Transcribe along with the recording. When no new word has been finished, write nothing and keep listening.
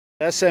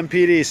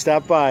SMPD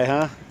stopped by,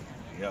 huh?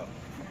 Yep.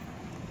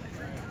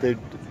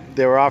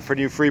 They were offering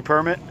you free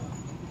permit?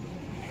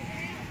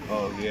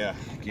 Oh yeah,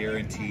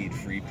 guaranteed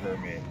free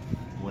permit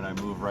when I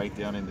move right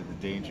down into the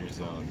danger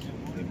zone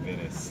in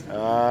Venice.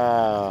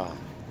 Ah.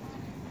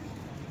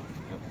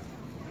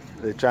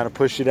 They're trying to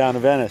push you down to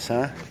Venice,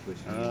 huh?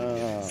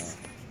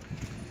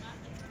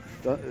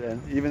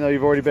 And even though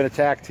you've already been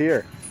attacked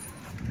here.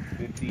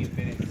 15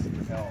 minutes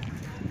help.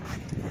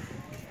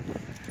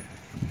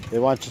 They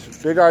want you,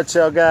 big art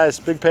sale, guys,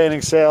 big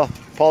painting sale.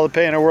 Paul the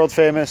Painter, world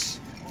famous.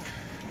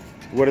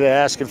 What are they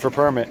asking for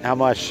permit? How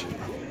much?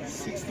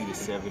 60 to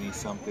 70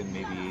 something,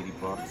 maybe 80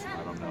 bucks.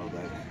 I don't know.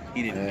 That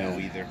he didn't know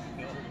either.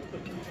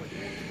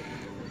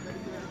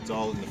 It's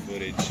all in the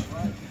footage.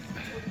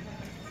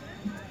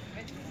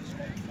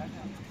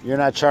 You're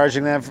not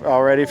charging them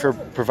already for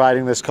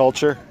providing this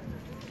culture?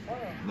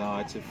 No,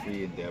 it's a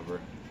free endeavor.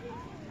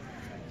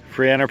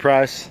 Free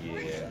enterprise?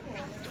 Yeah.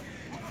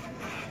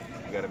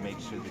 You got to make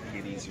sure the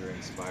kiddies are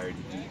inspired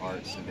to do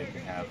art so they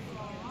can have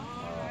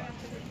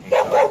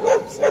income for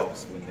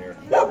themselves when they're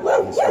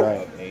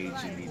of age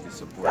and need to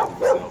support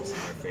themselves and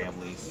their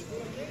families.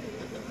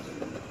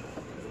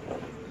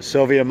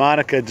 Sylvia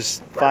Monica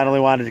just finally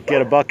wanted to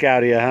get a buck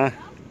out of you, huh?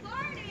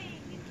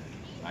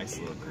 Nice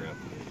little grip.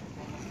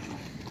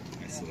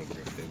 Nice little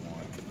grip they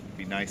want. It'd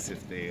be nice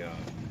if they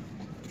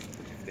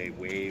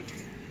waived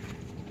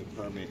the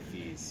permit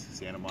fees.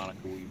 Santa Monica,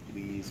 will you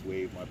please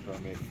waive my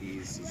permit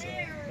fees? As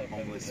a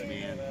homeless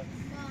man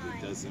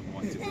who doesn't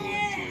want to go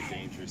into a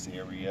dangerous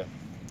area,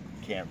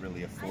 can't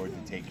really afford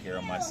to take care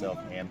of myself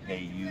and pay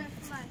you.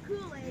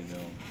 You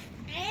know,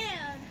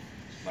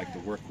 I'd like to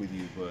work with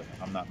you, but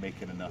I'm not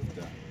making enough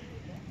to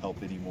help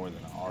any more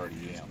than I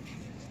already am.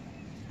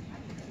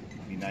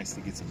 It'd be nice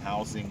to get some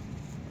housing.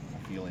 I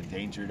feel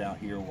endangered out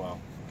here while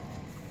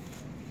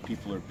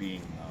people are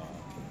being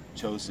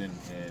chosen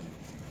and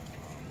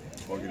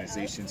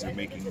organizations are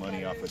making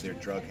money off of their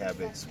drug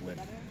habits when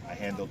I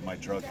handled my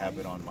drug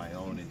habit on my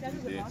own and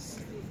do this.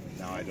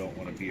 Now I don't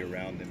want to be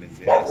around them in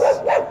this.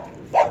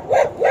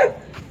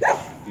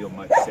 I feel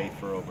much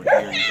safer over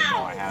here, even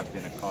though I have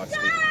been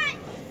accosted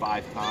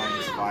 5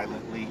 times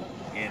violently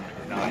in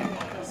 9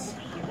 months.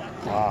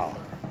 Wow.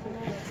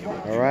 It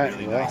would All right.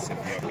 be really nice if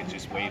y'all could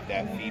just waive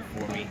that fee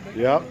for me.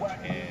 Yep.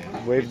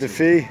 And waive the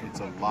fee. It's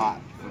a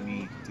lot for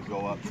me to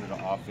go up to the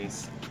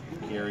office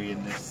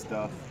carrying this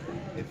stuff.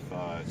 If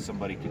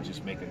somebody could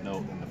just make a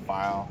note in the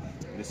file,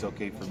 it's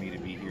okay for me to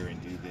be here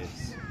and do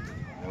this.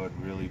 That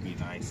would really be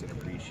nice and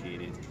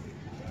appreciated.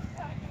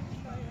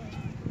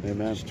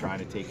 Amen. Just trying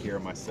to take care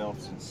of myself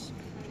since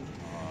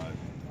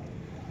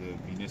the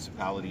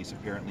municipalities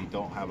apparently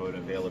don't have an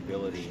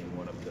availability in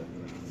one of the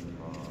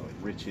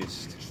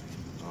richest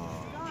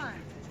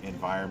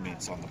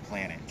environments on the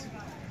planet.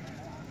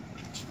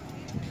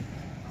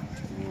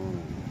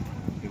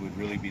 It would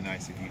really be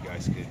nice if you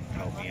guys could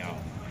help me out.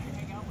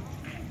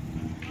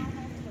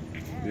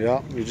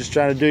 Yeah, you're just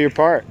trying to do your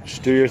part.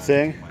 Just do your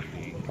thing.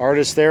 Art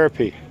is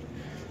therapy.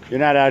 You're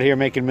not out here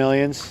making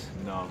millions.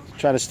 No.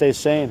 Trying to stay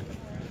sane.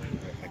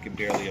 I can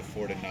barely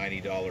afford a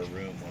 $90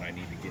 room when I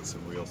need to get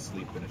some real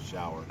sleep and a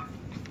shower.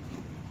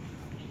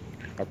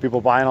 Are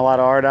people buying a lot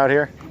of art out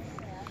here?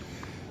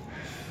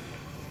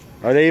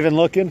 Are they even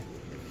looking?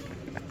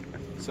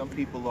 Some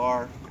people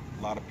are.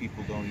 A lot of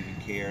people don't even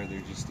care.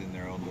 They're just in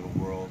their own little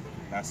world.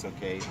 That's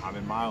okay. I'm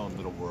in my own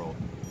little world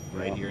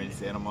right here in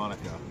Santa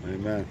Monica.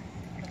 Amen.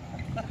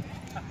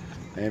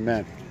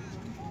 Amen.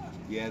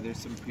 Yeah, there's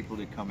some people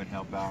that come and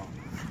help out.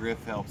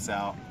 Griff helps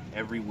out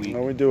every week.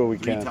 Well, we do what we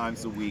can. 3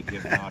 times a week,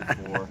 if not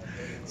 4.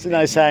 It's a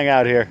nice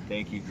hangout here.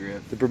 Thank you,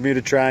 Griff. The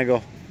Bermuda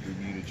Triangle.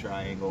 Bermuda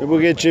Triangle. Maybe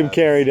we'll get Jim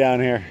Carrey down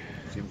here.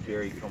 Jim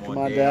Carrey, come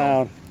on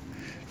down.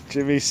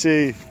 Jimmy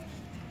C.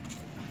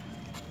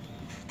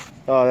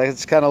 Oh,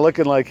 that's kind of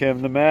looking like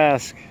him, the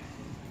mask.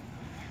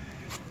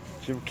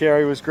 Jim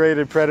Carrey was great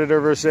in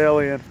Predator vs.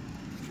 Alien.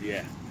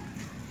 Yeah.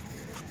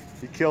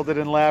 He killed it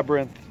in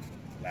Labyrinth.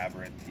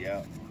 Labyrinth,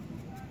 yeah.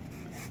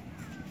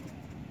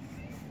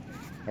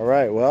 All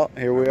right, well,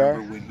 here we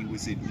are. When he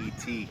was in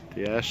E.T.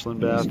 The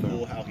Ashland It was bathroom.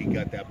 cool how he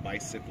got that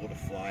bicycle to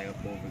fly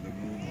up over the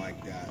moon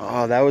like that.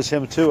 Oh, that was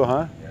him too,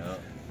 huh? Yeah.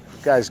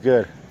 That guy's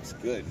good. He's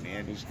good,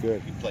 man. He's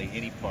good. He can play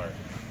any part.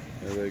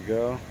 There they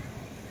go.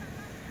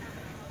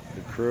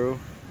 The crew.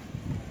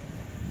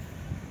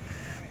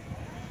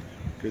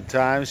 Good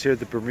times here at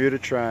the Bermuda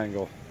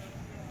Triangle.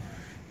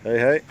 Hey,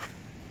 hey.